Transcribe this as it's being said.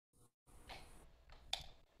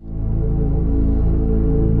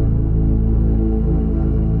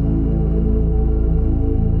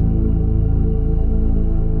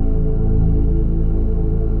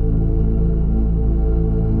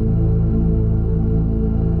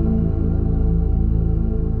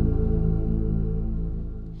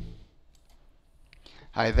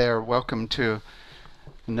Hi there. Welcome to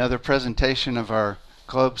another presentation of our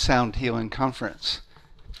Globe Sound Healing Conference.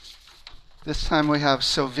 This time we have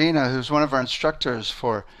Silvina, who's one of our instructors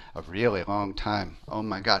for a really long time. Oh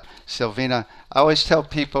my God. Silvina, I always tell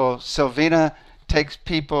people, Silvina takes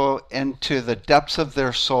people into the depths of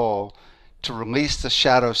their soul to release the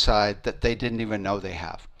shadow side that they didn't even know they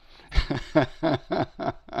have.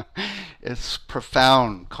 It's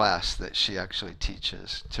profound class that she actually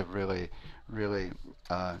teaches to really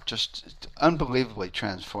just unbelievably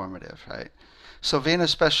transformative, right? Silvina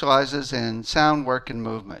specializes in sound work and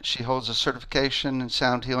movement. She holds a certification in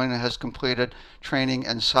sound healing and has completed training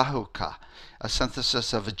in Sahuka, a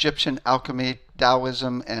synthesis of Egyptian alchemy,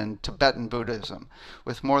 Taoism, and Tibetan Buddhism.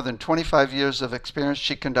 With more than 25 years of experience,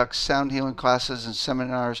 she conducts sound healing classes and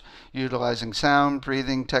seminars utilizing sound,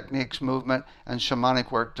 breathing techniques, movement, and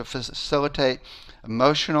shamanic work to facilitate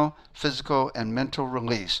emotional, physical, and mental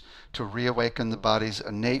release to reawaken the body's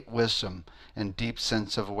innate wisdom and deep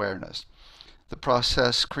sense of awareness. The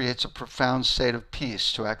process creates a profound state of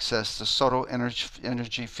peace to access the subtle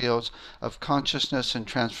energy fields of consciousness and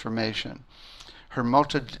transformation. Her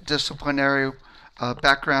multidisciplinary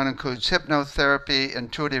background includes hypnotherapy,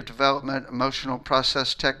 intuitive development, emotional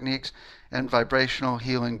process techniques, and vibrational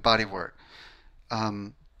healing bodywork.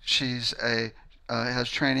 She's has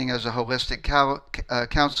training as a holistic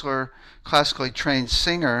counselor, classically trained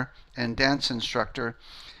singer, and dance instructor,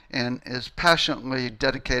 and is passionately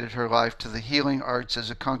dedicated her life to the healing arts as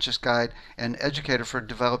a conscious guide and educator for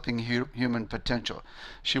developing human potential.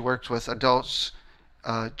 She works with adults,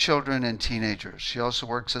 children, and teenagers. She also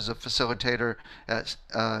works as a facilitator at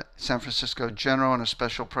San Francisco General in a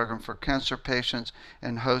special program for cancer patients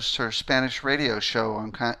and hosts her Spanish radio show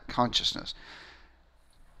on consciousness.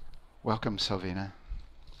 Welcome, Silvina.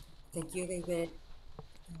 Thank you, David.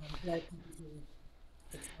 Glad to be here.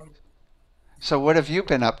 Excited. So, what have you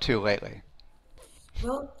been up to lately?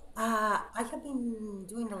 Well, I have been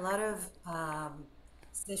doing a lot of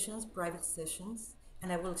sessions, private sessions,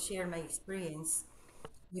 and I will share my experience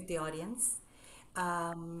with the audience.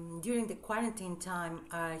 During the quarantine time,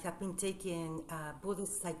 I have been taking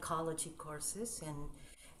Buddhist psychology courses, and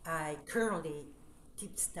I currently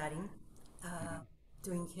keep studying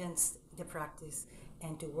to enhance the practice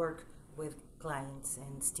and to work with clients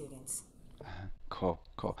and students. Cool,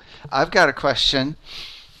 cool. I've got a question.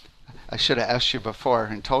 I should have asked you before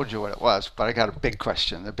and told you what it was, but I got a big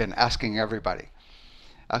question. I've been asking everybody.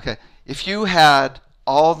 Okay, if you had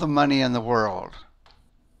all the money in the world,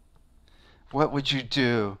 what would you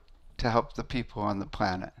do to help the people on the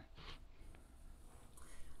planet?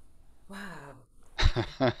 Wow.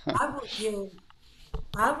 I will give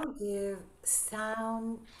I will give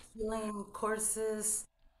sound healing courses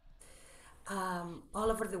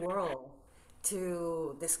all over the world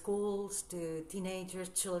to the schools, to teenagers,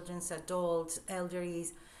 children, adults,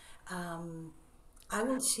 elderlies. Um, I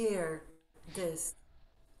will share this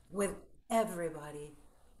with everybody,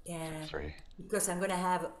 and Three. because I'm going to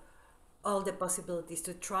have all the possibilities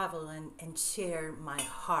to travel and share my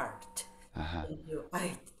heart. Uh-huh. Thank you.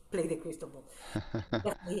 I play the crystal ball.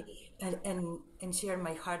 Definitely, and share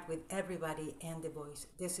my heart with everybody and the voice.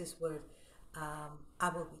 This is what I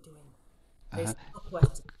will be doing. Uh-huh. There's no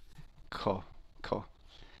question. Cool, cool.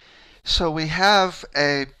 So we have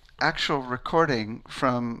a actual recording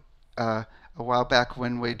from a while back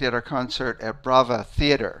when we did our concert at Brava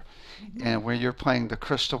Theater, and where you're playing the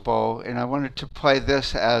crystal bowl. And I wanted to play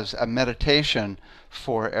this as a meditation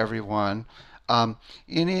for everyone.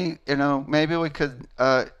 Maybe we could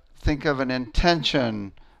think of an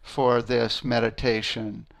intention for this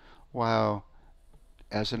meditation while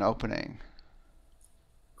as an opening.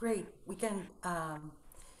 Great. We can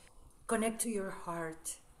connect to your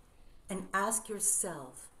heart and ask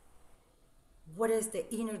yourself, what is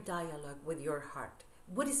the inner dialogue with your heart?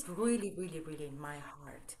 What is really, really, really in my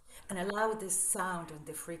heart? And allow the sound and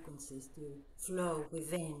the frequencies to flow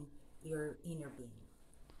within your inner being.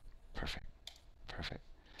 Perfect, perfect.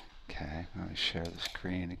 Okay, let me share the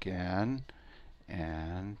screen again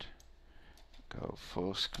and go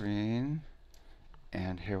full screen.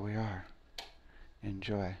 And here we are.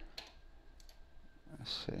 Enjoy.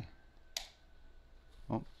 Let's see.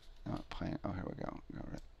 Oh, not playing. Oh, here we go. Go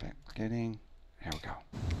right back beginning. Here we go.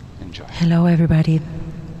 Enjoy. Hello, everybody.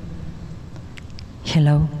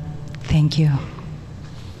 Hello. Thank you.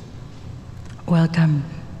 Welcome.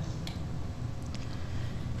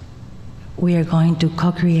 We are going to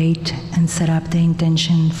co-create and set up the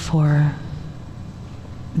intention for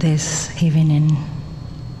this evening.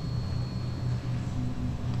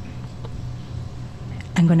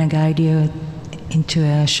 I'm going to guide you into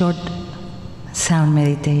a short sound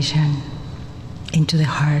meditation into the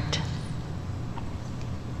heart.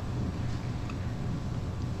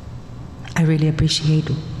 I really appreciate,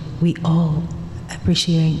 we all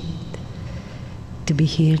appreciate to be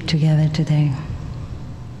here together today.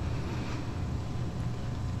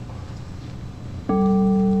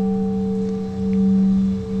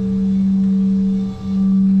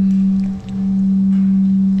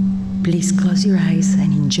 Please close your eyes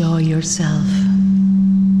and enjoy yourself.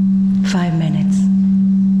 5 minutes.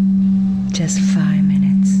 Just 5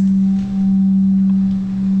 minutes.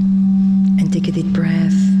 And take a deep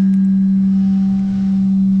breath.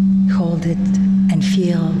 Hold it and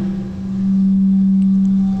feel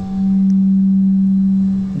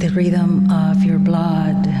the rhythm of your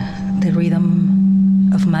blood, the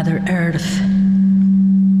rhythm of Mother Earth.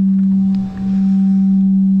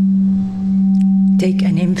 Take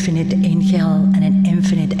an infinite inhale and an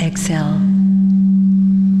infinite exhale.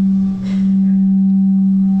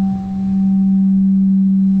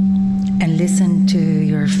 And listen to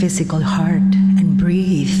your physical heart and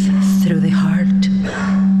breathe through the heart.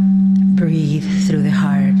 Breathe through the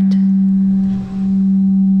heart.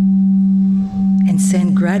 And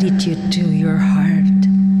send gratitude to your heart.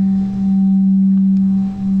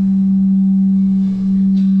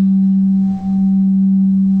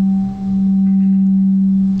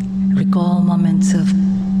 Recall moments of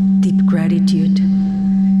deep gratitude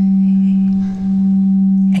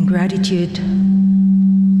and gratitude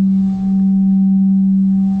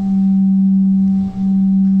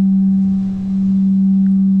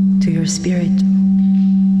to your spirit.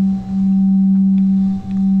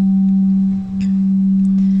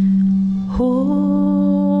 Oh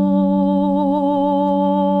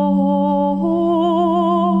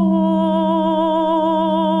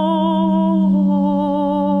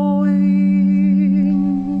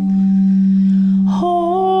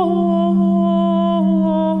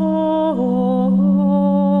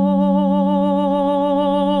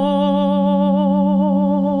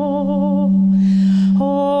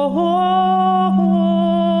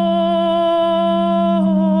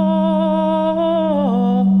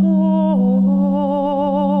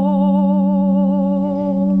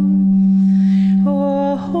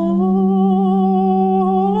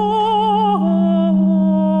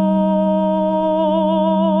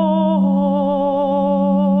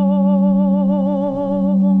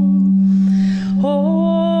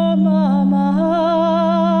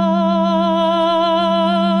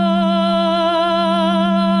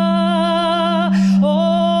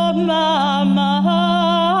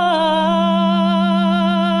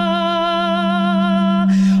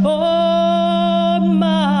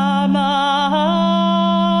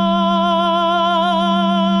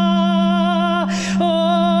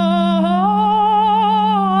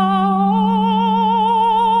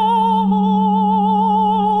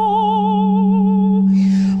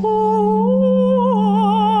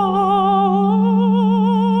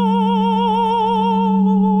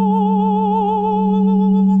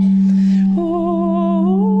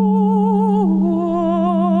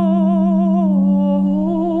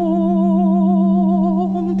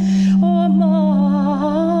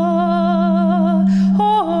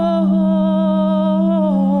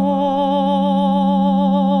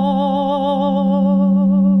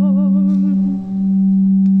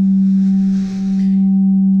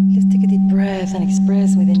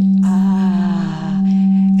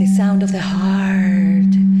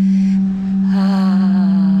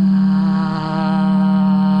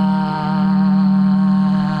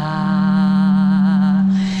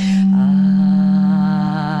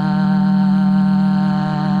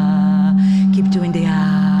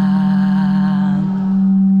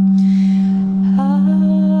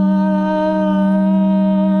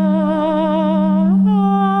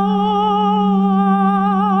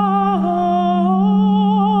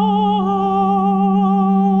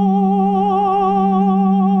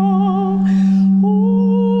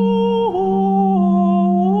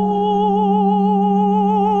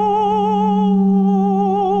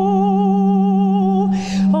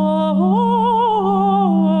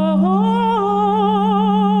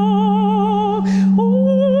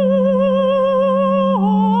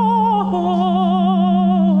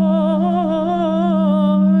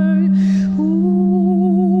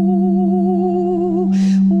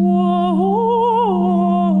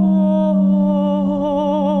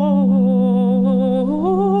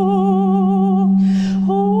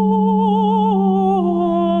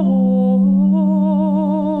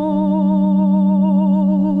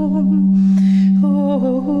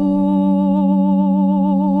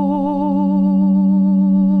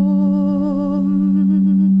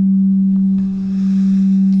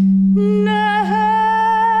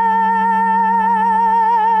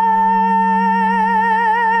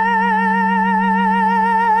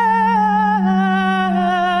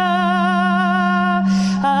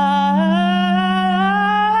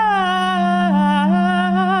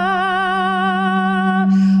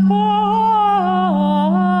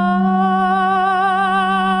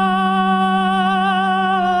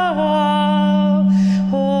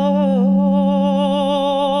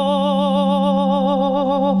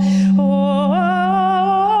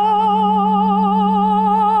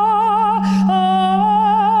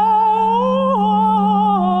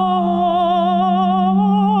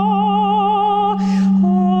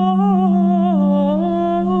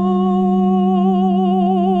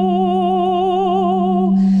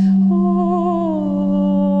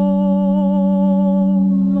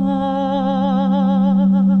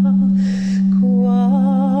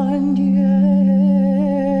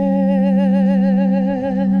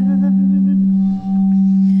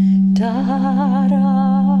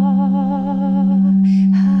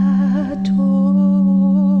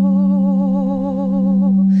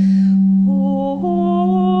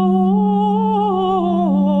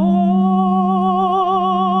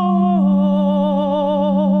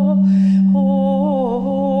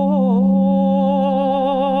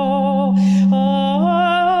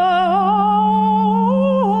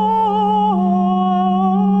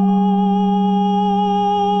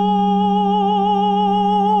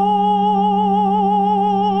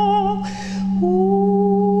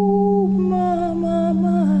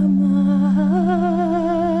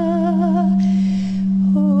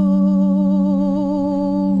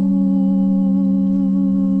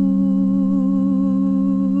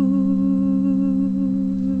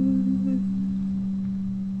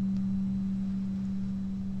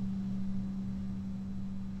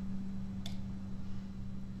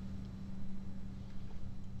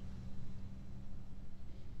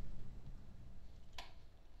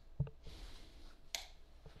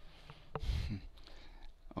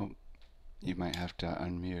You might have to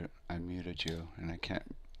unmute. I muted you, and I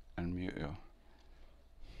can't unmute you.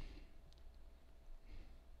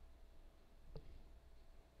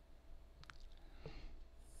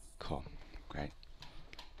 Cool. Great.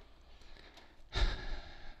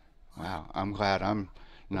 Wow. I'm glad I'm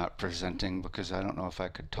not presenting because I don't know if I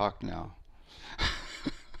could talk now.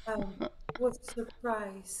 Um, was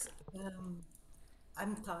surprised.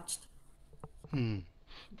 I'm touched Hmm.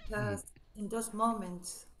 Hmm. because in those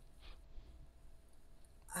moments,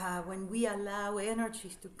 when we allow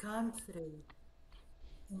energies to come through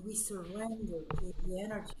and we surrender to the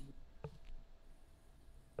energy,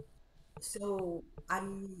 so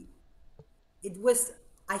it was,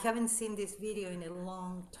 I haven't seen this video in a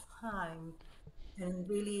long time, and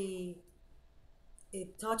really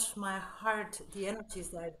it touched my heart, the energies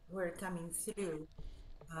that were coming through.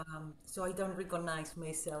 So I don't recognize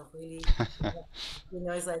myself really.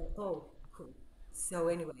 It's like, oh, cool. So,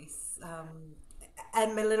 anyways,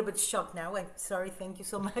 I'm a little bit shocked now. I'm sorry. Thank you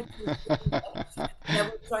so much. And I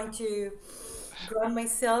was trying to ground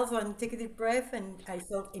myself and take a deep breath, and I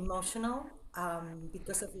felt emotional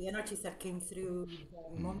because of the energies that came through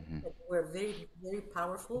that moment Hmm. that were very, very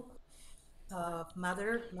powerful.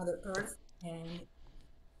 Mother Earth,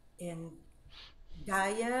 and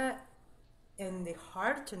Gaia, and the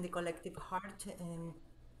heart, and the collective heart, and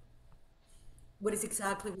what is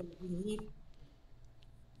exactly what we need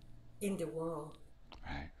in the world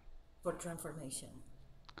Right. for transformation.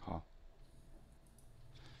 Cool.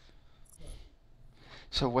 So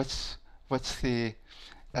So what's the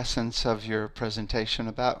essence of your presentation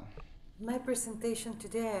about? my presentation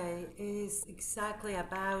today is exactly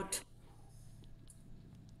about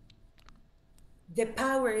the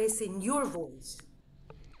power is in your voice.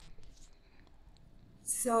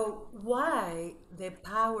 So why the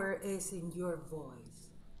power is in your voice?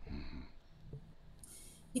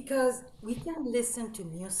 Because we can listen to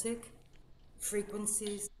music,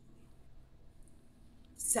 frequencies,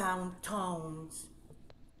 sound, tones,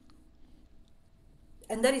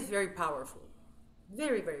 and that is very powerful.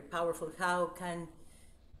 Very, very powerful. How can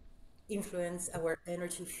influence our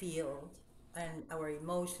energy field and our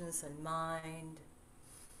emotions and mind.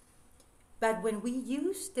 But when we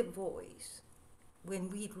use the voice, when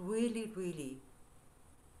we really, really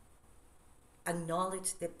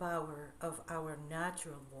acknowledge the power of our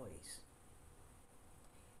natural voice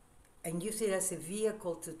and use it as a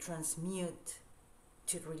vehicle to transmute,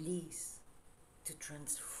 to release, to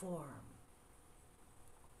transform,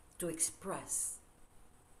 to express,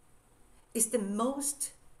 is the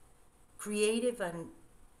most creative and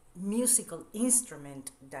musical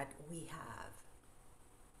instrument that we have.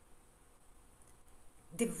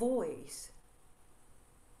 The voice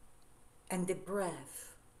and the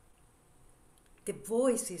breath. The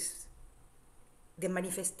voice is the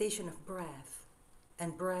manifestation of breath,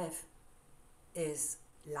 and breath is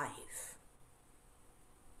life.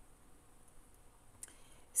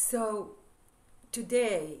 So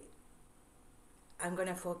today,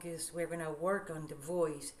 we're going to work on the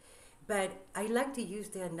voice, but I like to use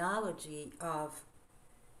the analogy of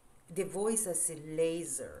the voice as a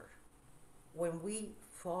laser. When we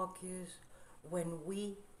focus, when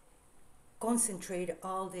we concentrate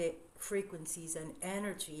all the frequencies and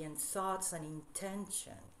energy and thoughts and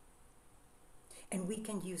intention, and we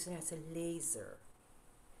can use it as a laser.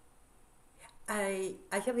 I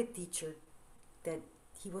have a teacher that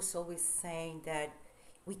he was always saying that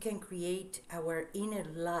we can create our inner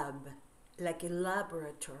lab like a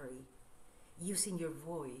laboratory using your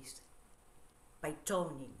voice by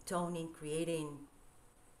toning, creating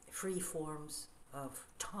free forms of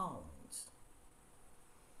tones.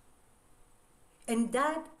 And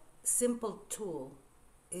that simple tool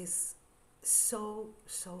is so,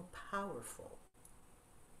 so powerful.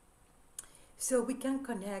 So we can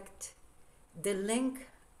connect the link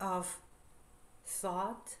of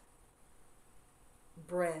thought,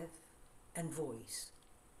 breath, and voice.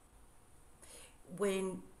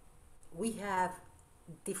 When we have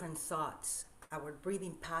different thoughts, our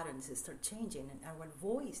breathing patterns start changing and our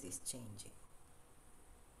voice is changing.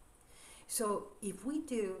 So if we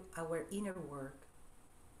do our inner work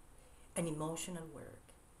and emotional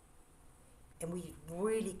work, and we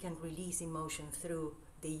really can release emotion through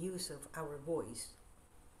the use of our voice,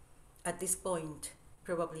 at this point,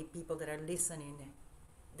 probably people that are listening,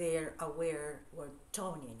 they're aware what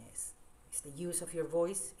toning is. It's the use of your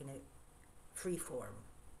voice in a free form.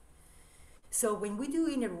 So when we do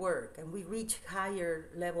inner work and we reach higher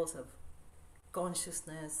levels of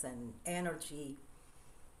consciousness and energy,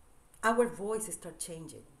 our voice starts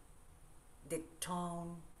changing. The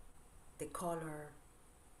tone, the color,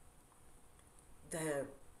 the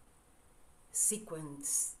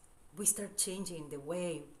sequence, we start changing the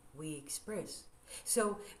way we express.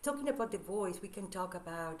 So, talking about the voice, we can talk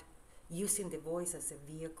about using the voice as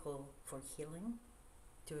a vehicle for healing,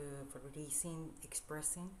 for releasing,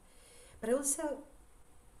 expressing, but also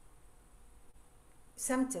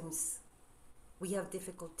sometimes we have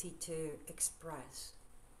difficulty to express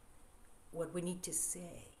what we need to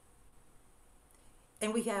say.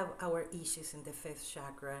 And we have our issues in the fifth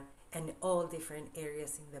chakra and all different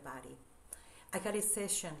areas in the body. I had a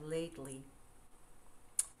session lately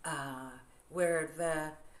where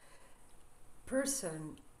the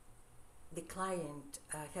person, the client,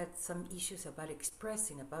 had some issues about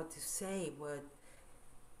expressing, about to say what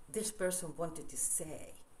this person wanted to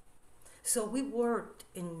say. So we worked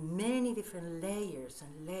in many different layers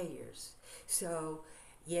and layers. So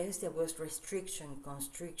yes, there was restriction,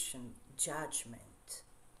 constriction, judgment.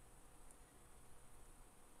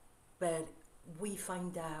 But we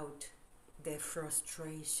find out the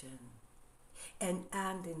frustration. And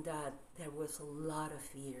in that, there was a lot of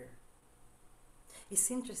fear. It's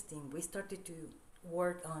interesting, we started to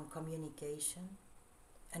work on communication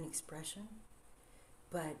and expression,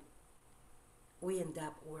 but we end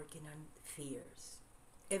up working on fears.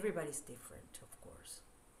 Everybody's different, of course.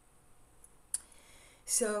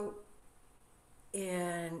 So,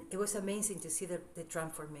 and it was amazing to see the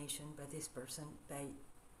transformation by this person by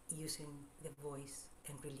using the voice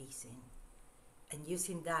and releasing, and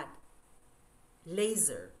using that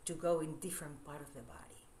laser to go in different part of the body.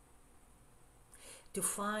 To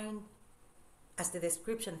find, as the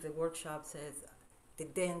description of the workshop says, the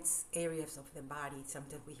dense areas of the body.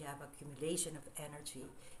 Sometimes we have accumulation of energy,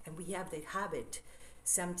 and we have the habit,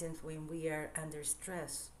 sometimes when we are under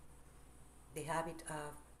stress, the habit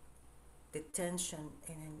of the tension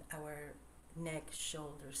in our neck,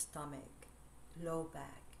 shoulder, stomach, low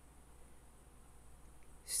back.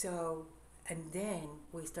 So, and then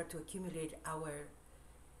we start to accumulate our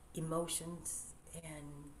emotions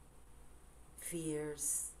and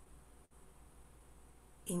fears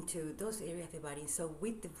into those areas of the body. So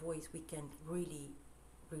with the voice, we can really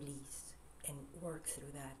release and work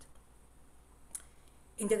through that.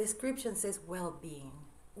 In the description says well-being.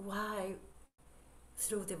 Why?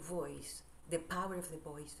 Through the voice, the power of the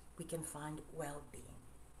voice, we can find well-being.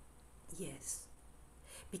 Yes,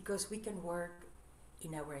 because we can work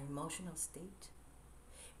in our emotional state,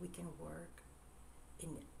 we can work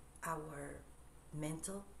in our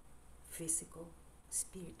mental, physical,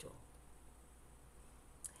 spiritual.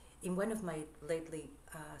 In one of my lately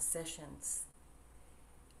sessions,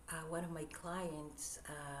 one of my clients,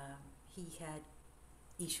 he had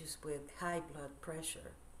issues with high blood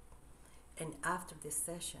pressure. And after the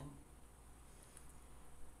session,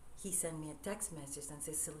 he sent me a text message and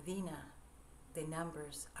said, Silvina, the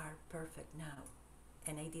numbers are perfect now,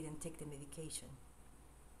 and I didn't take the medication.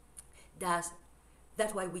 That's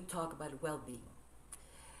why we talk about well-being.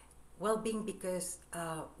 Well-being because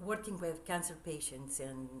working with cancer patients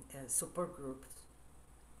and support groups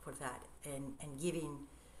for that, and giving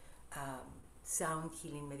sound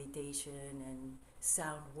healing meditation and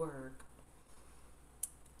sound work.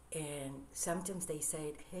 And sometimes they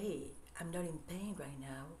said, hey, I'm not in pain right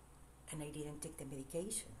now, and I didn't take the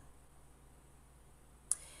medication.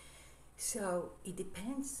 So it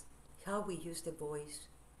depends how we use the voice,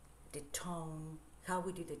 the tone, how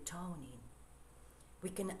we do the toning. We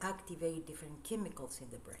can activate different chemicals in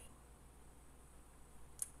the brain,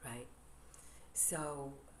 right?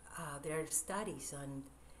 So there are studies on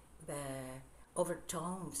the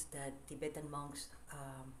overtones that Tibetan monks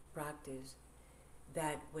practice,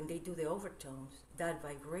 that when they do the overtones, that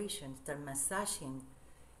vibration start massaging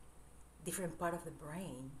different part of the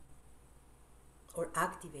brain or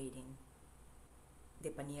activating the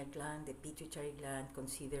pineal gland, the pituitary gland,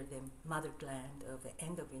 considered the mother gland of the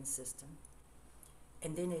endocrine system.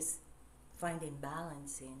 And then it's finding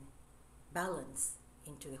balance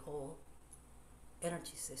into the whole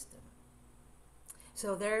energy system.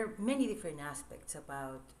 So there are many different aspects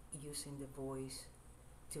about using the voice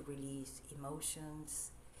to release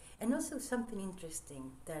emotions. And also something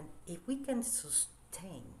interesting, that if we can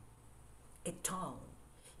sustain a tone,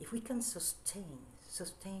 if we can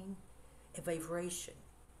sustain a vibration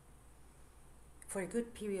for a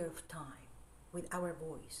good period of time with our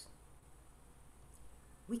voice,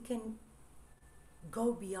 we can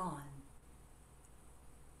go beyond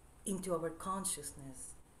into our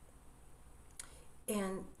consciousness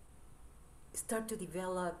and start to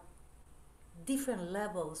develop different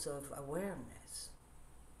levels of awareness.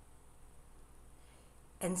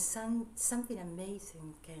 And something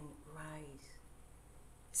amazing can rise,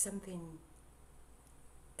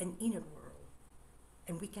 an inner world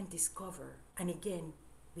and we can discover. And again,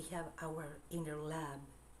 we have our inner lab.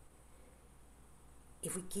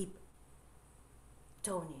 If we keep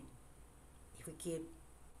toning, if we keep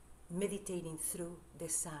meditating through the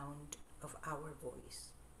sound of our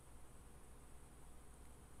voice.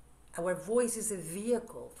 Our voice is a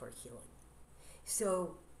vehicle for healing.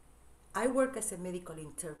 So I work as a medical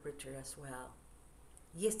interpreter as well.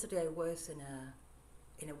 Yesterday I was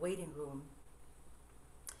in a waiting room,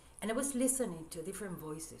 and I was listening to different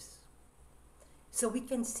voices. So we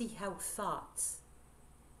can see how thoughts,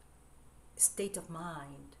 state of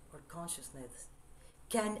mind, or consciousness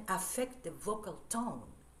can affect the vocal tone.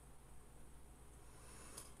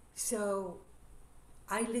 So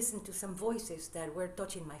I listened to some voices that were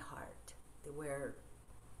touching my heart. They were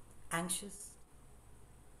anxious.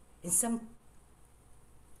 In some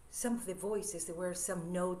of the voices, there were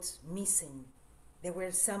some notes missing. There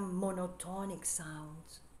were some monotonic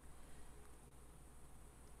sounds.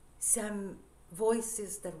 Some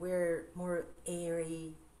voices that were more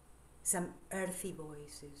airy, some earthy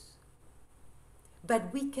voices.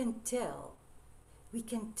 But we can tell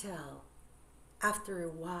after a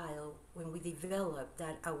while, when we develop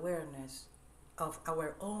that awareness of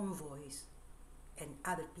our own voice and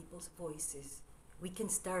other people's voices, we can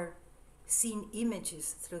start seeing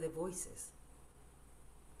images through the voices.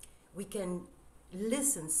 We can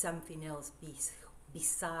listen something else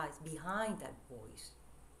besides, behind that voice.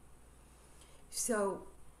 So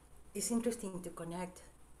it's interesting to connect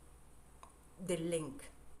the link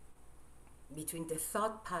between the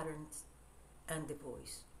thought patterns and the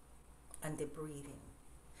voice, and the breathing,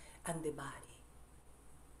 and the body.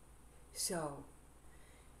 So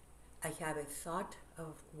I have a thought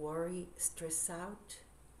of worry, stress out,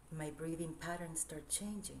 my breathing patterns start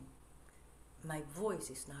changing. My voice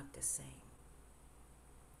is not the same.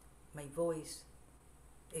 My voice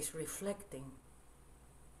is reflecting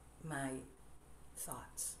my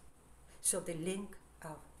thoughts. So the link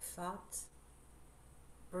of thoughts,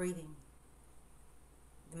 breathing,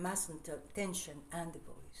 the muscle tension, and the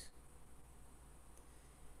voice.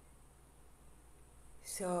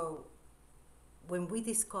 So when we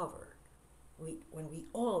discover, when we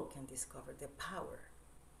all can discover the power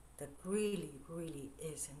that really, really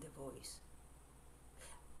is in the voice.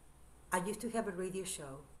 I used to have a radio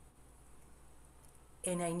show,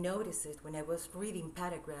 and I noticed it when I was reading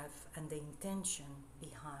paragraph and the intention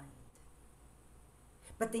behind.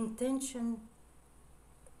 But the intention,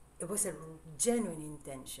 it was a genuine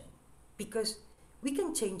intention, because we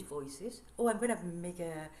can change voices. Oh, I'm gonna make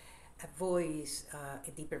a voice,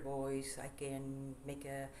 a deeper voice. I can make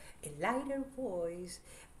a lighter voice,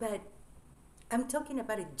 but I'm talking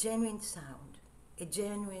about a genuine sound, a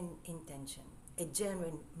genuine intention, a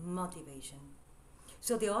genuine motivation.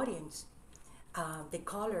 So the audience, the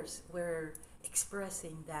callers were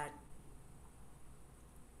expressing that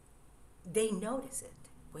they noticed it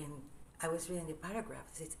when I was reading the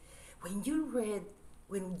paragraphs. It's, when you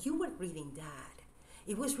were reading that,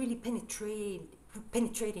 it was really penetrating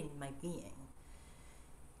in my being.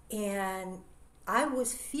 And I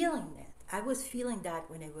was feeling it. I was feeling that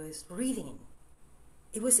when I was reading.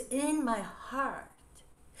 It was in my heart.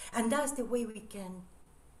 And that's the way we can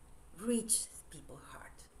reach people's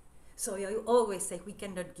heart. So I always say we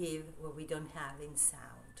cannot give what we don't have in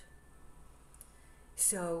sound.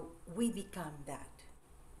 So we become that.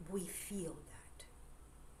 We feel that.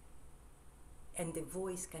 And the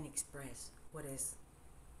voice can express what is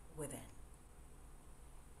within.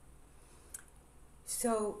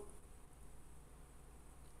 So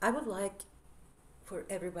I would like for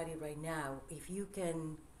everybody right now, if you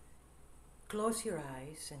can close your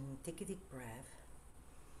eyes and take a deep breath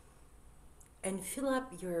and fill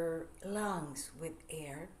up your lungs with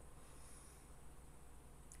air.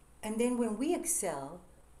 And then when we exhale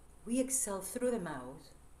through the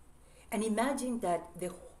mouth, and imagine that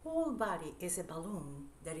the whole body is a balloon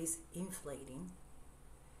that is inflating,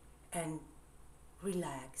 and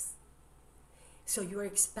relax. So you are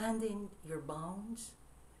expanding your bones,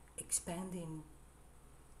 expanding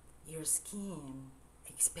your skin,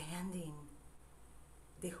 expanding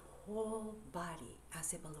the whole body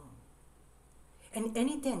as a balloon. And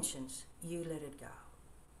any tensions, you let it go.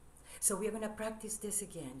 So we are going to practice this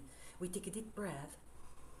again. We take a deep breath,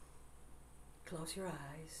 close your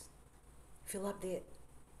eyes, fill up the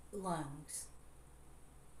lungs,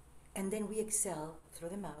 and then we exhale through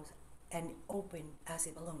the mouth and open as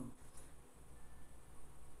a balloon.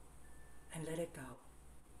 And let it go.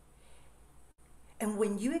 And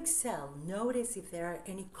when you exhale, notice if there are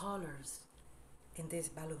any colors in this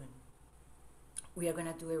balloon. We are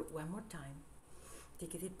going to do it one more time.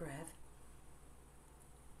 Take a deep breath.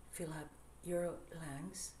 Fill up your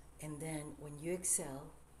lungs, and then when you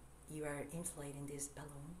exhale, you are inflating this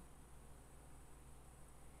balloon.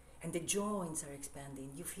 And the joints are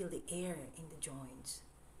expanding. You feel the air in the joints.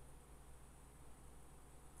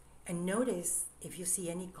 And notice if you see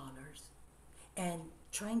any colors, and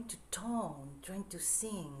trying to tone, trying to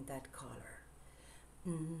sing that color.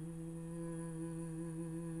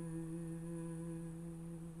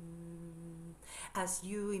 As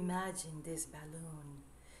you imagine this balloon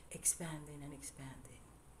expanding and expanding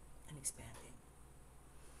and expanding.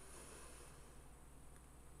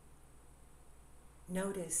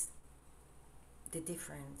 Notice the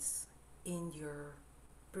difference in your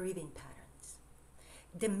breathing patterns.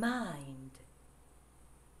 The mind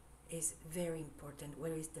is very important.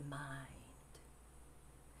 Where is the mind?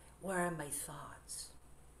 Where are my thoughts?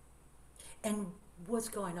 And what's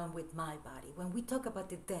going on with my body? When we talk about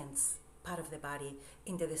the dense part of the body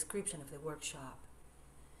in the description of the workshop,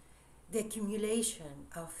 the accumulation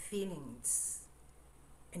of feelings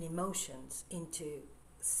and emotions into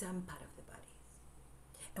some part of the body.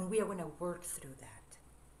 And we are going to work through that.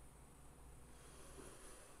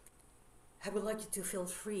 I would like you to feel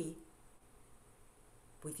free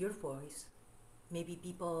with your voice. Maybe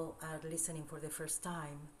people are listening for the first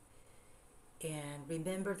time. And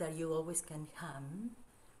remember that you always can hum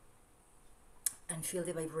and feel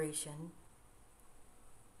the vibration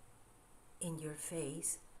in your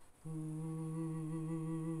face.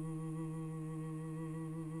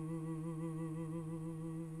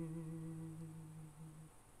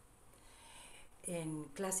 In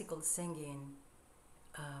classical singing,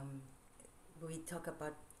 we talk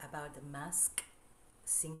about the mask,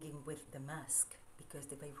 singing with the mask, because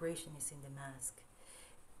the vibration is in the mask.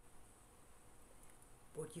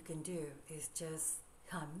 What you can do is just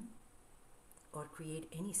hum or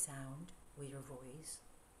create any sound with your voice,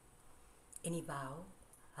 any vowel,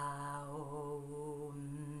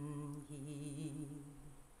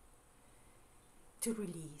 to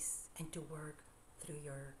release and to work through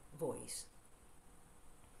your voice.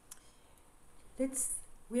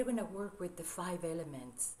 We're going to work with the 5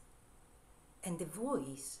 elements, and the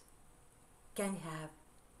voice can have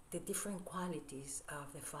the different qualities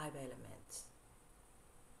of the 5 elements: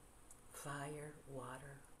 fire,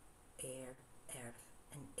 water, air, earth,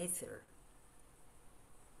 and ether.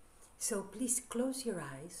 So please close your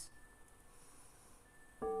eyes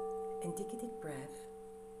and take a deep breath.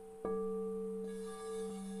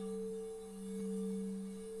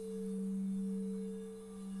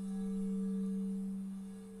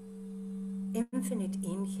 Infinite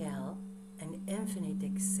inhale and infinite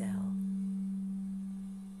exhale.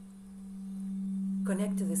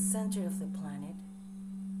 Connect to the center of the planet.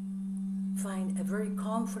 Find a very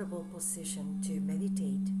comfortable position to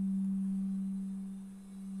meditate.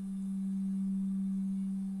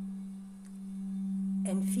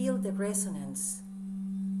 And feel the resonance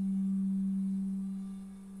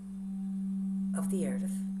of the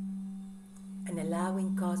earth and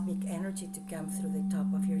allowing cosmic energy to come through the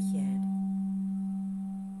top of your head.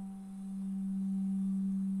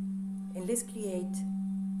 And let's create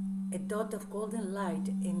a dot of golden light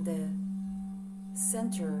in the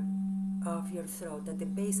center of your throat, at the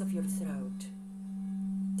base of your throat.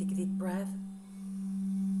 Take a deep breath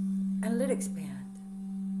and let it expand.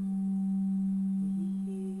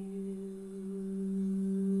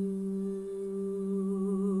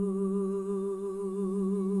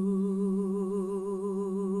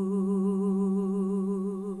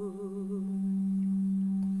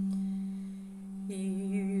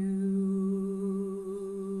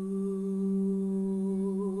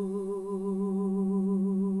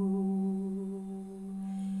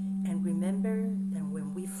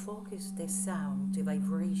 The sound, the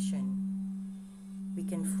vibration, we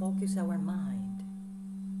can focus our mind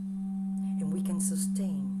and we can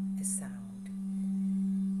sustain a sound.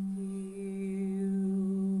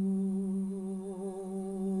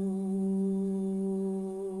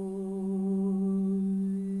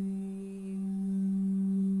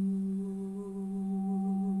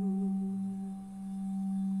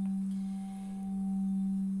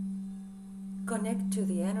 Connect to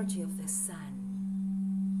the energy of the sun.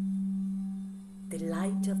 The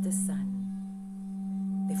light of the sun,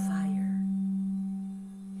 the fire.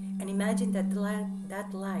 And imagine that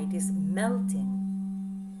that light is melting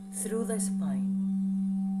through the spine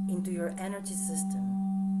into your energy system,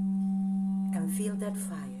 and feel that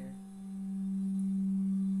fire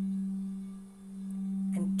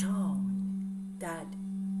and tone that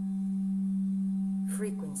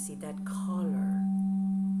frequency, that color,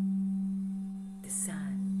 the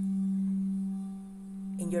sun,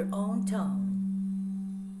 in your own tone,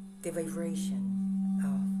 the vibration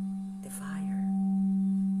of the fire.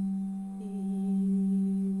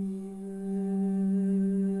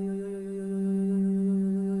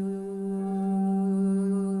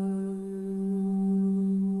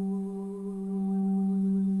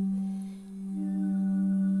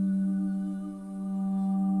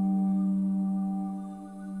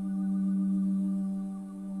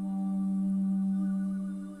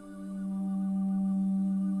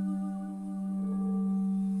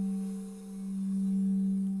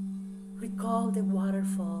 recall the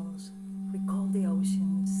waterfalls, recall the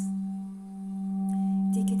oceans.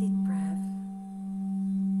 Take a deep breath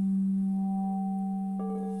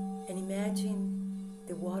and imagine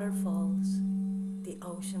the waterfalls, the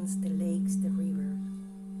oceans, the lakes, the river.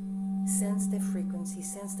 Sense the frequency,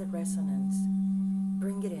 sense the resonance.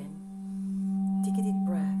 Bring it in. Take a deep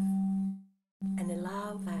breath and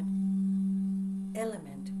allow that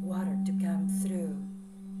element, water, to come through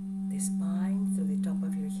the spine, through the top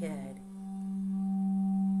of your head,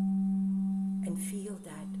 and feel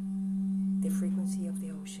that the frequency of the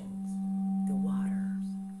oceans, the waters,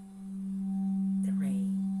 the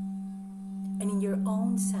rain. And in your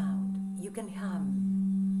own sound, you can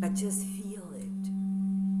hum, but just feel it.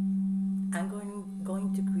 I'm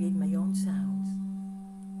going to create my own sounds.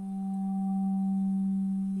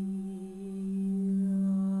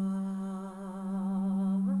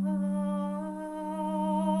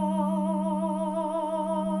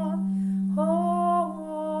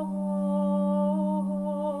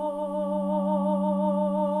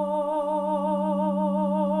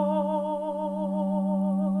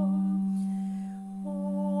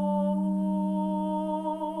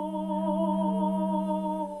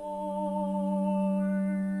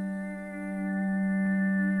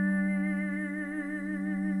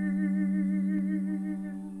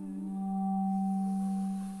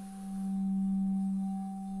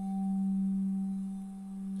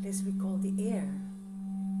 Let's recall the air.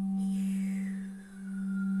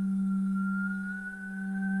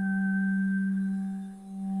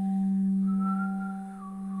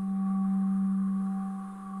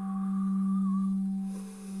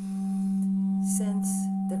 Sense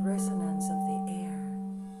the resonance of the air.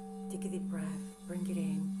 Take a deep breath, bring it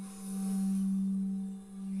in.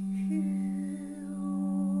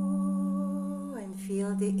 And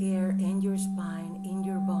feel the air in your spine, in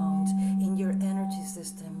your bones, in your energy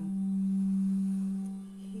system.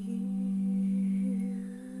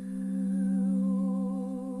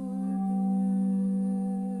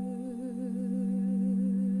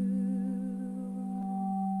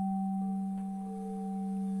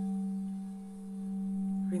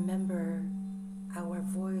 Remember, our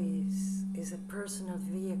voice is a personal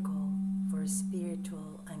vehicle for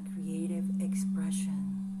spiritual and creative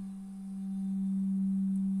expression.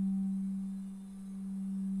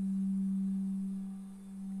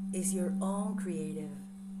 Is your own creative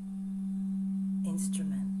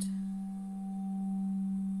instrument.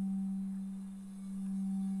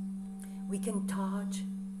 We can touch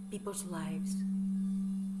people's lives,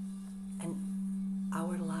 and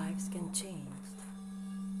our lives can change.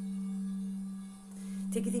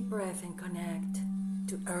 Take a deep breath and connect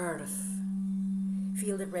to Earth.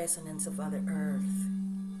 Feel the resonance of Mother Earth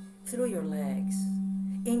through your legs,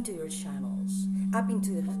 into your channels, up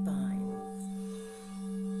into the spine,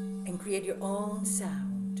 and create your own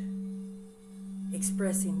sound,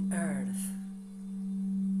 expressing Earth.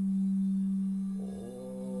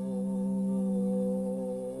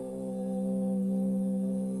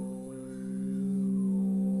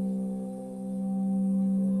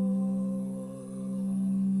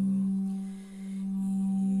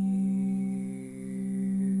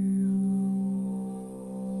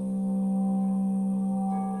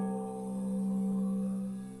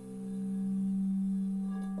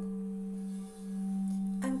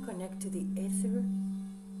 Connect to the ether.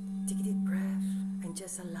 Take a deep breath and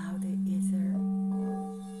just allow the ether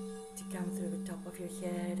to come through the top of your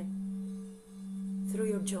head, through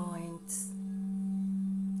your joints.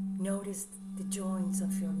 Notice the joints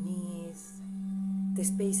of your knees, the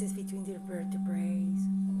spaces between your vertebrae.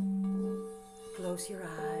 Close your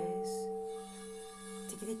eyes.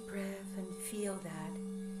 Take a deep breath and feel that.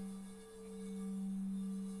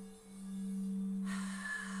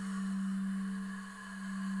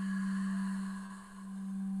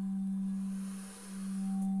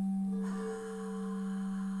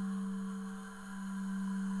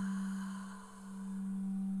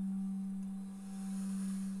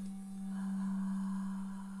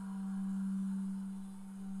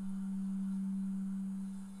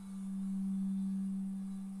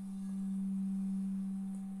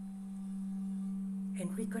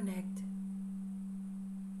 And reconnect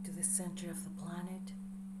to the center of the planet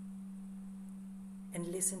and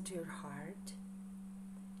listen to your heart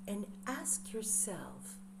and ask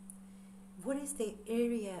yourself, what is the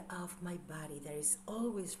area of my body that is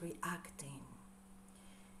always reacting,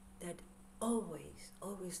 that always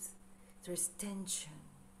there's tension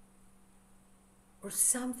or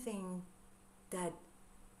something that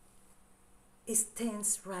is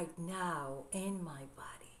tense right now in my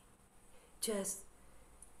body? Just,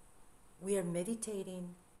 we are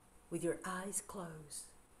meditating with your eyes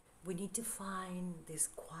closed, we need to find this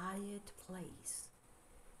quiet place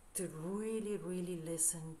to really, really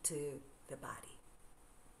listen to the body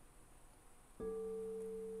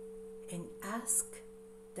and ask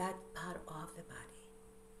that part of the body,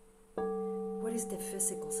 what is the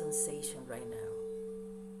physical sensation right now?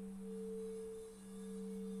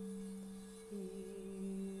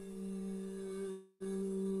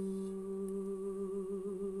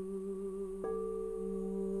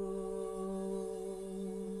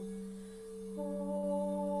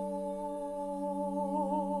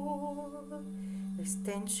 There's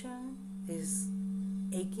tension, there's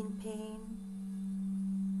aching pain,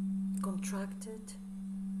 contracted.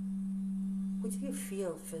 What do you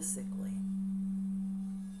feel physically?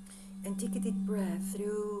 And take a deep breath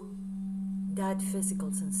through that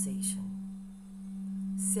physical sensation.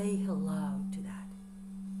 Say hello to that.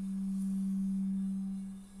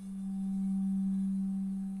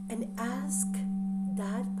 And ask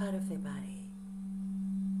that part of the body,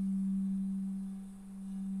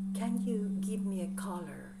 can you give me a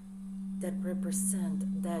color that represents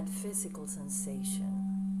that physical sensation?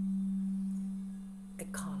 A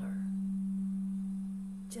color.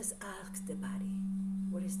 Just ask the body,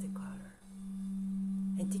 what is the color?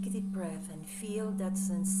 And take a deep breath and feel that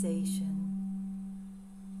sensation,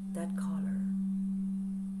 that color.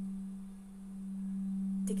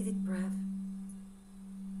 Take a deep breath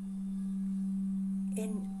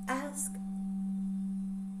and ask,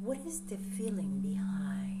 what is the feeling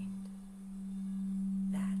behind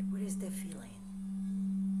that? What is the feeling?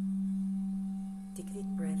 Take a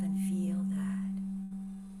deep breath and feel that.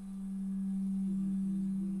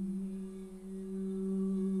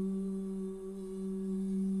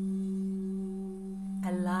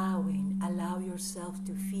 Allow yourself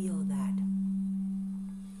to feel that.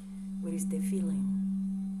 What is the feeling?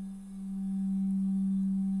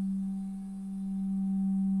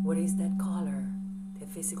 What is that color, the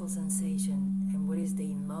physical sensation, and what is the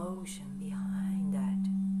emotion behind that?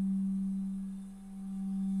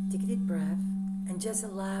 Take a deep breath and just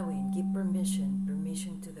allowing, give permission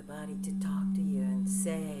to the body to talk to you and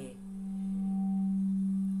say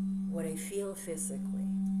what I feel physically.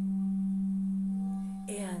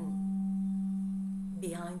 And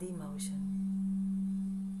behind the emotion,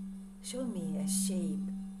 show me a shape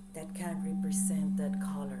that can represent that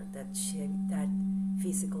color, that shape, that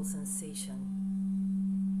physical sensation.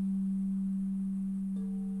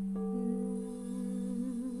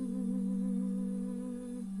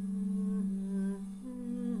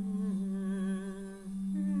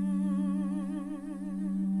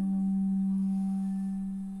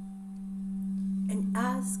 And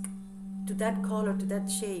ask to that color, to that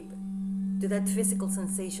shape, to that physical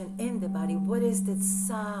sensation in the body, what is the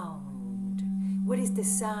sound? What is the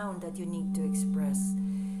sound that you need to express?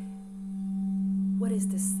 What is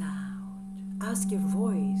the sound? Ask your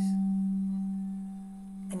voice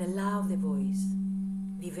and allow the voice.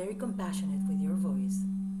 Be very compassionate with your voice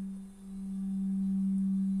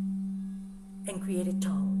and create a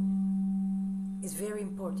tone. It's very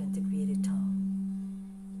important to create a tone.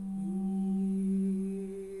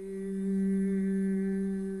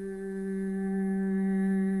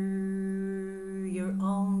 Your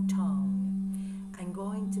own tone. I'm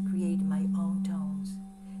going to create my own tones,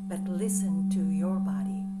 but listen to your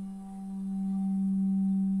body.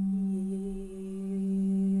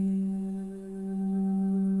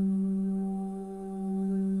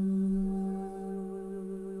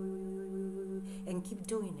 And keep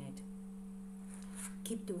doing it.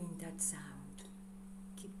 Keep doing that sound.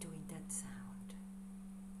 Keep doing that sound.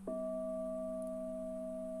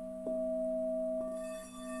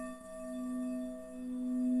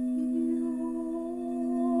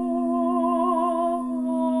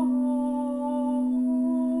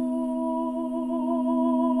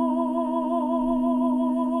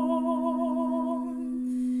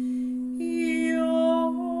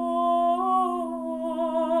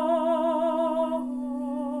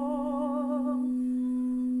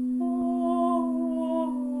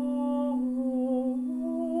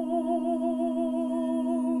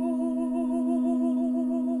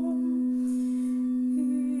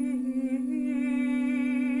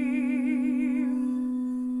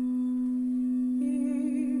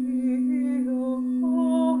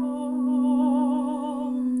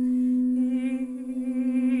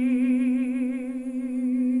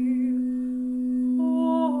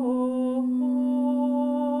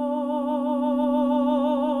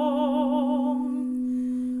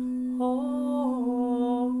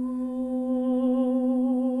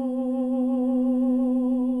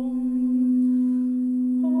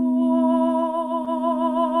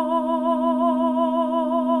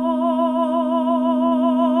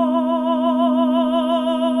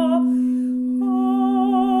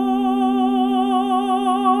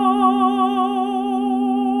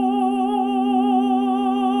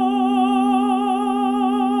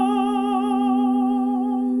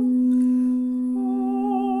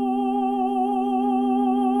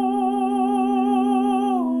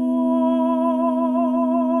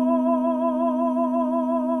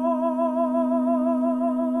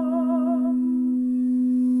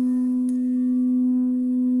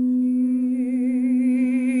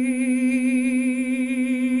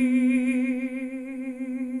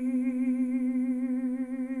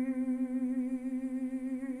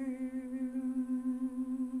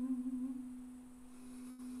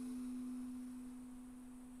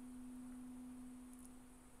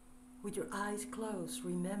 eyes closed,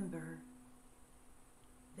 remember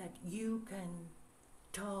that you can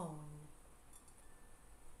tone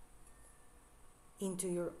into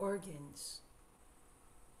your organs.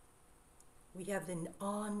 We have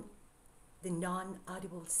the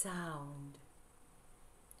non-audible sound,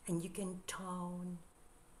 and you can tone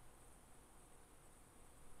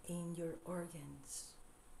in your organs.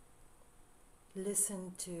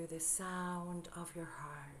 Listen to the sound of your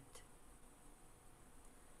heart.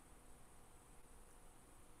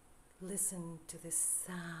 Listen to the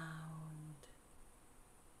sound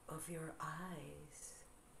of your eyes.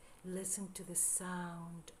 Listen to the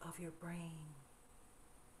sound of your brain.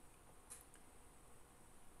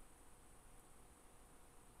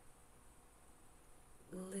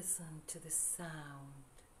 Listen to the sound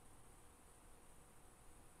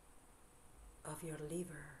of your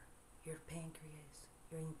liver, your pancreas,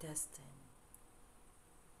 your intestine,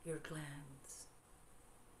 your glands.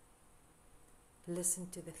 Listen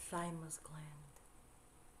to the thymus gland.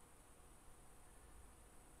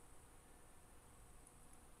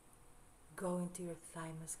 Go into your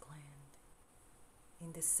thymus gland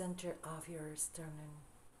in the center of your sternum,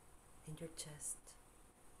 in your chest.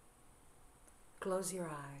 Close your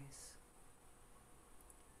eyes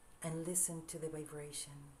and listen to the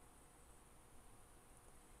vibration.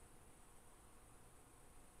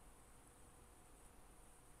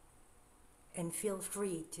 And feel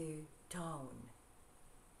free to tone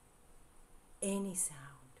any sound.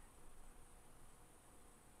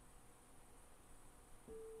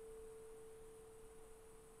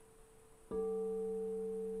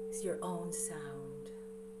 It's your own sound.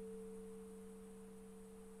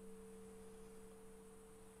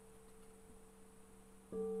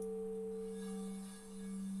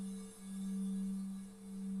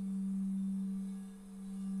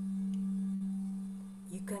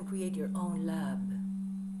 You can create your own lab.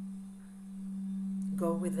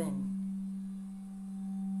 Go within.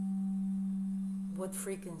 What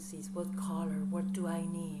frequencies, what color, what do I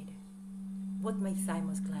need? What my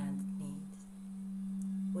thymus gland needs?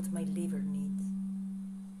 What my liver needs?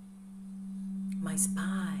 My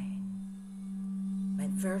spine, my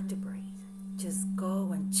vertebrae. Just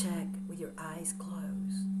go and check with your eyes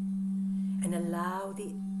closed and allow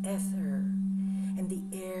the ether and the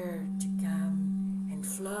air to come and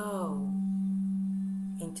flow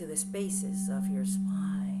into the spaces of your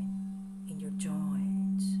spine, in your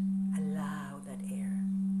joints. Allow that air.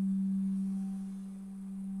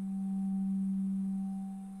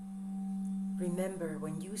 Remember,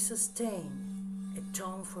 when you sustain a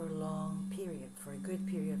tone for a long period, for a good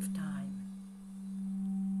period of time,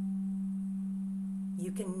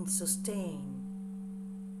 you can sustain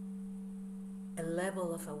a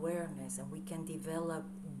level of awareness, and we can develop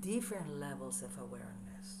different levels of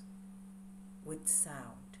awareness with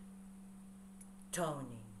sound,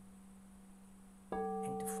 toning,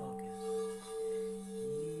 and to focus.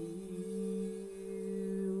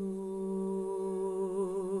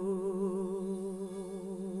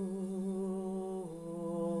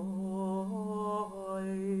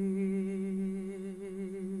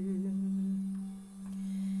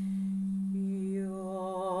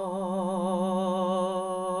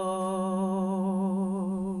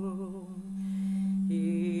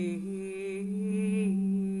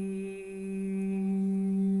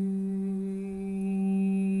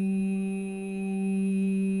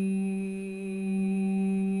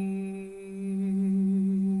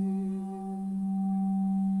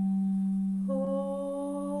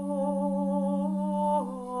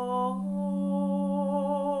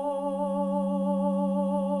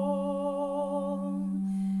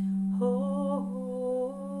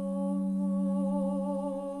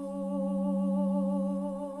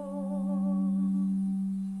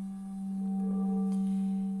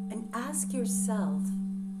 Ask yourself,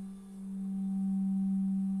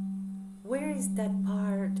 where is that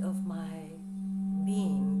part of my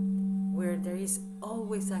being where there is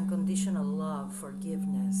always unconditional love,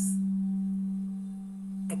 forgiveness,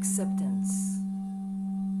 acceptance?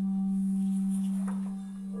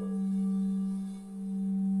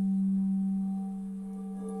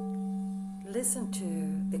 Listen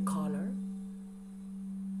to the color,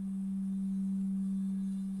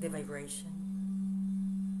 the vibration.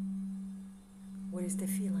 What is the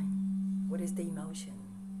feeling? What is the emotion?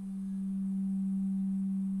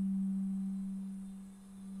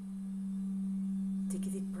 Take a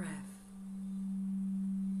deep breath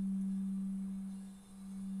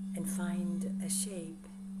and find a shape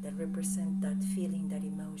that represents that feeling, that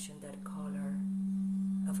emotion, that color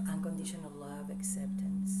of unconditional love,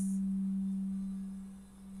 acceptance.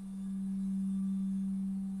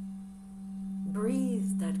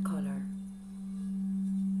 Breathe that color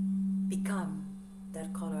become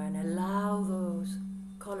that color and allow those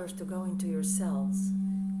colors to go into your cells,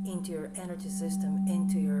 into your energy system,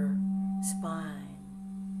 into your spine,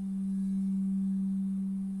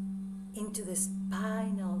 into the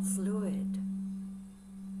spinal fluid.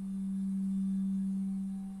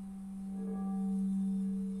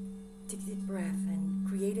 Take a deep breath and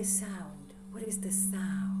create a sound. What is the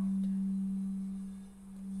sound?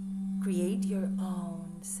 Create your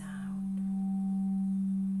own sound.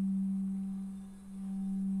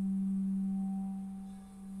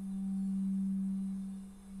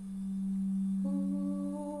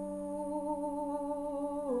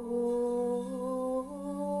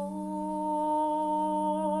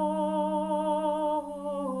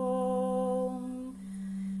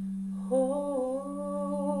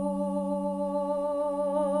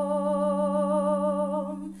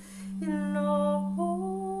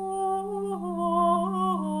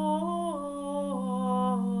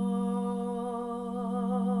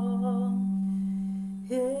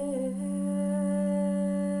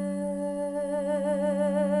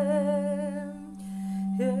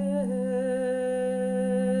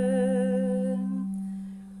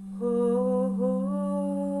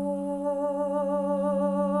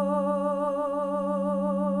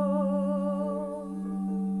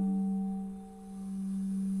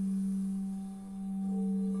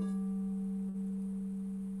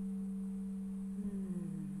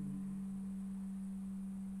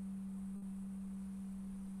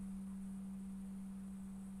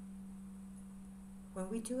 When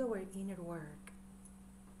we do our inner work,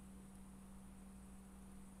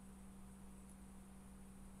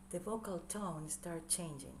 the vocal tones start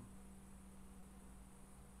changing.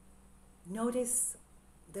 Notice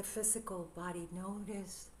the physical body,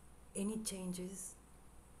 notice any changes.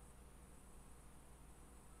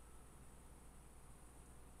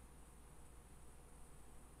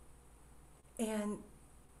 And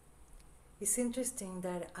it's interesting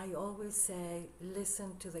that I always say,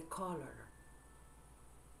 listen to the color.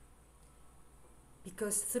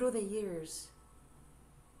 Because through the years,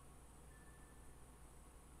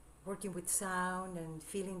 working with sound and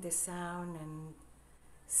feeling the sound and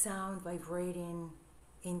sound vibrating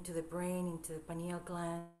into the brain, into the pineal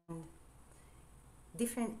gland,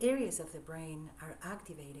 different areas of the brain are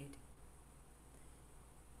activated.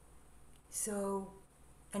 So,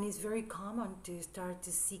 and it's very common to start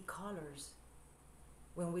to see colors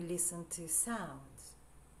when we listen to sounds.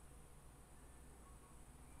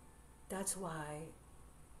 That's why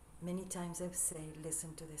many times I say,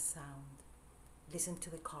 listen to the sound, listen to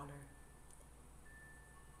the color,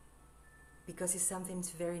 because it's something that's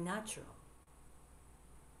very natural.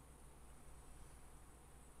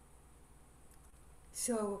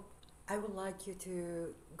 So I would like you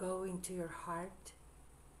to go into your heart,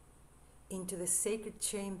 into the sacred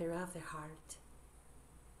chamber of the heart,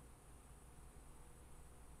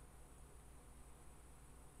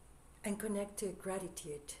 and connect to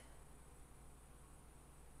gratitude.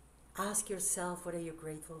 Ask yourself, what are you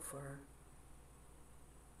grateful for?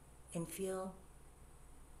 And feel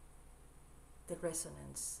the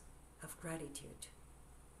resonance of gratitude.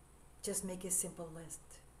 Just make a simple list.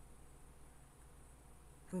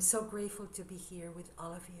 I'm so grateful to be here with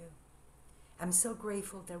all of you. I'm so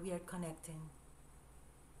grateful that we are connecting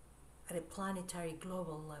at a planetary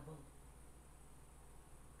global level.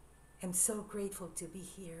 I'm so grateful to be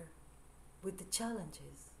here with the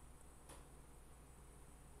challenges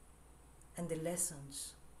and the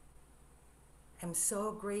lessons. I'm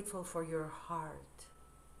so grateful for your heart.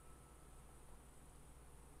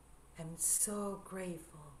 I'm so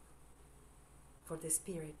grateful for the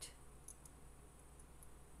spirit.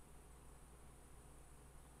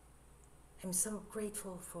 I'm so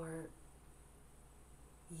grateful for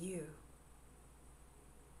you,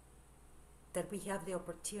 that we have the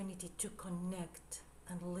opportunity to connect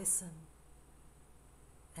and listen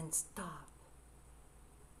and stop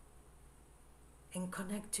and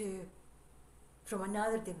connect to from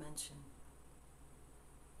another dimension.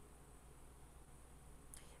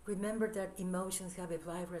 Remember that emotions have a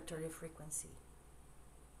vibratory frequency.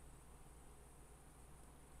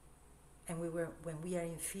 And when we are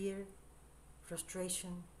in fear,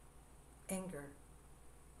 frustration, anger,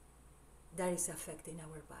 that is affecting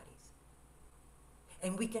our bodies.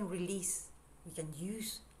 And we can release, we can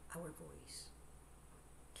use our voice.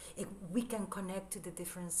 We can connect to the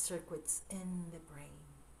different circuits in the brain.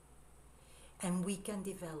 And we can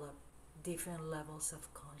develop different levels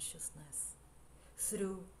of consciousness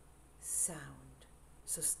through sound,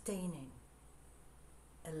 sustaining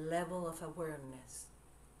a level of awareness.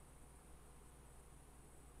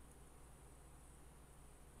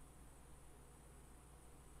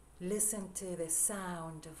 Listen to the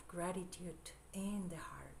sound of gratitude in the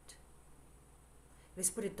heart. Let's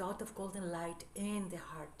put a dot of golden light in the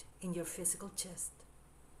heart, in your physical chest.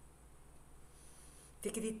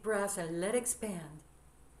 Take a deep breath and let it expand.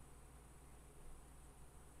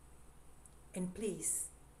 And please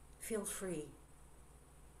feel free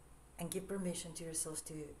and give permission to yourselves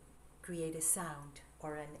to create a sound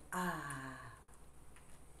or an ah.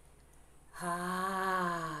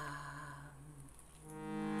 Ah.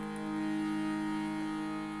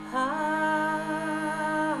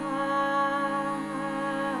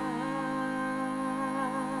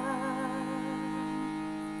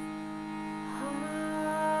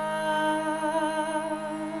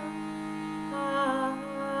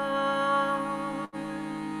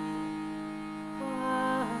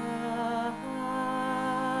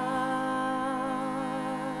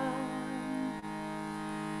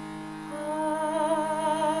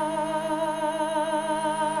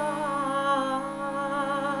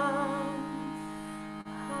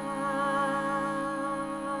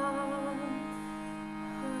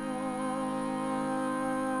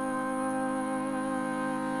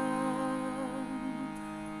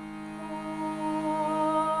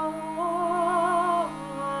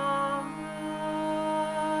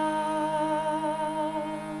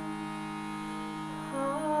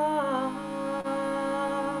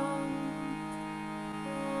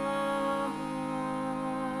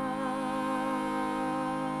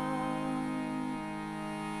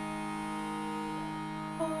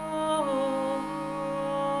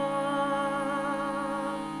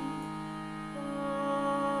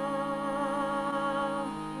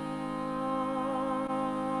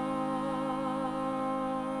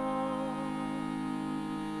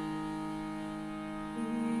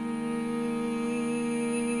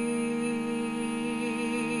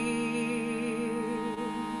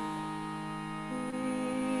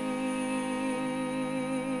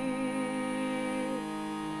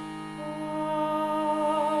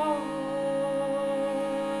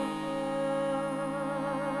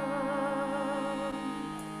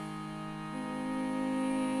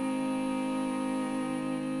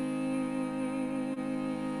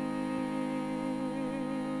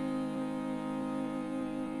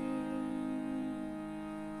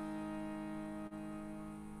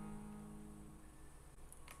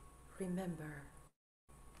 Remember,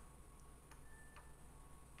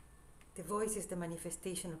 the voice is the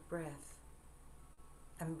manifestation of breath,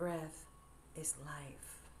 and breath is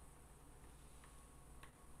life.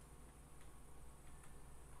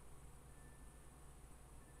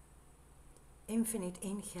 Infinite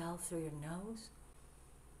inhale through your nose,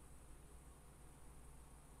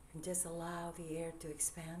 and just allow the air to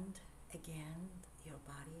expand again your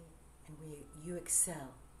body, and when you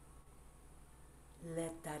exhale,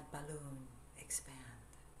 let that balloon expand.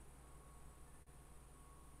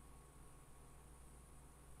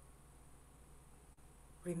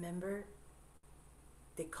 Remember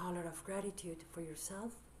the color of gratitude for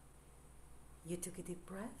yourself. You took a deep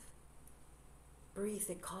breath. Breathe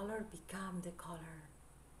the color, become the color.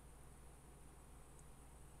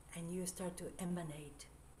 And you start to emanate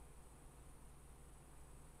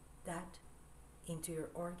that into your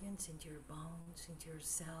organs, into your bones, into your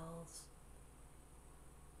cells,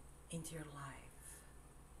 into your life.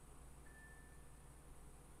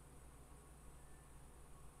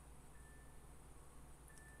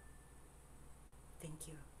 Thank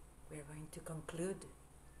you. We're going to conclude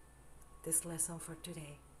this lesson for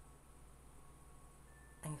today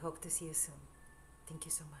and hope to see you soon. Thank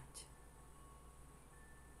you so much.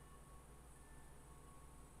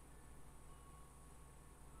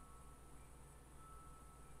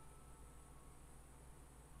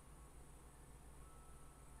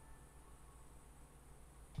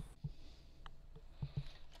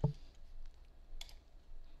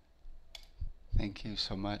 Thank you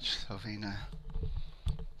so much, Silvina.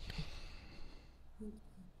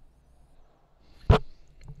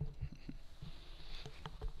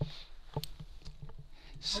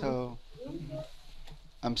 Are you So, recording?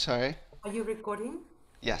 I'm sorry. Are you recording?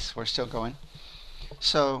 Yes, we're still going.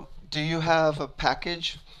 So, do you have a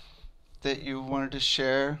package that you wanted to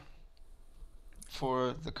share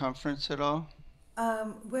for the conference at all?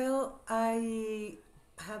 Well, I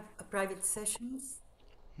have a private sessions,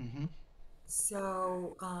 Hmm.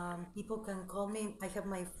 so people can call me. I have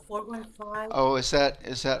my 415. Oh, is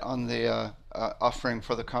that on the offering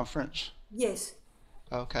for the conference? Yes,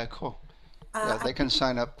 Okay, cool. Yeah, I they can put it,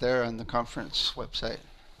 sign up there on the conference website.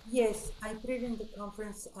 yes, I put it in the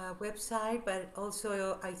conference website, but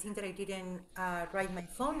also I think that I didn't write my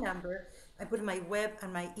phone number. I put my web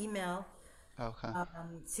and my email. Okay.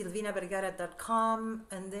 SilvinaVergara.com,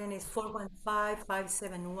 and then it's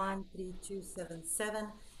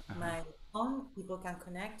 415-571-3277. My phone, people can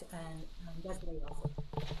connect, and that's what I offer.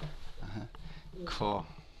 Cool.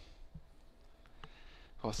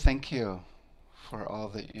 Well, thank you for all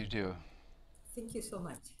that you do. Thank you so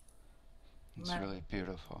much. It's My, really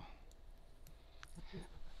beautiful.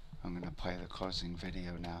 I'm going to play the closing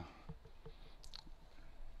video now.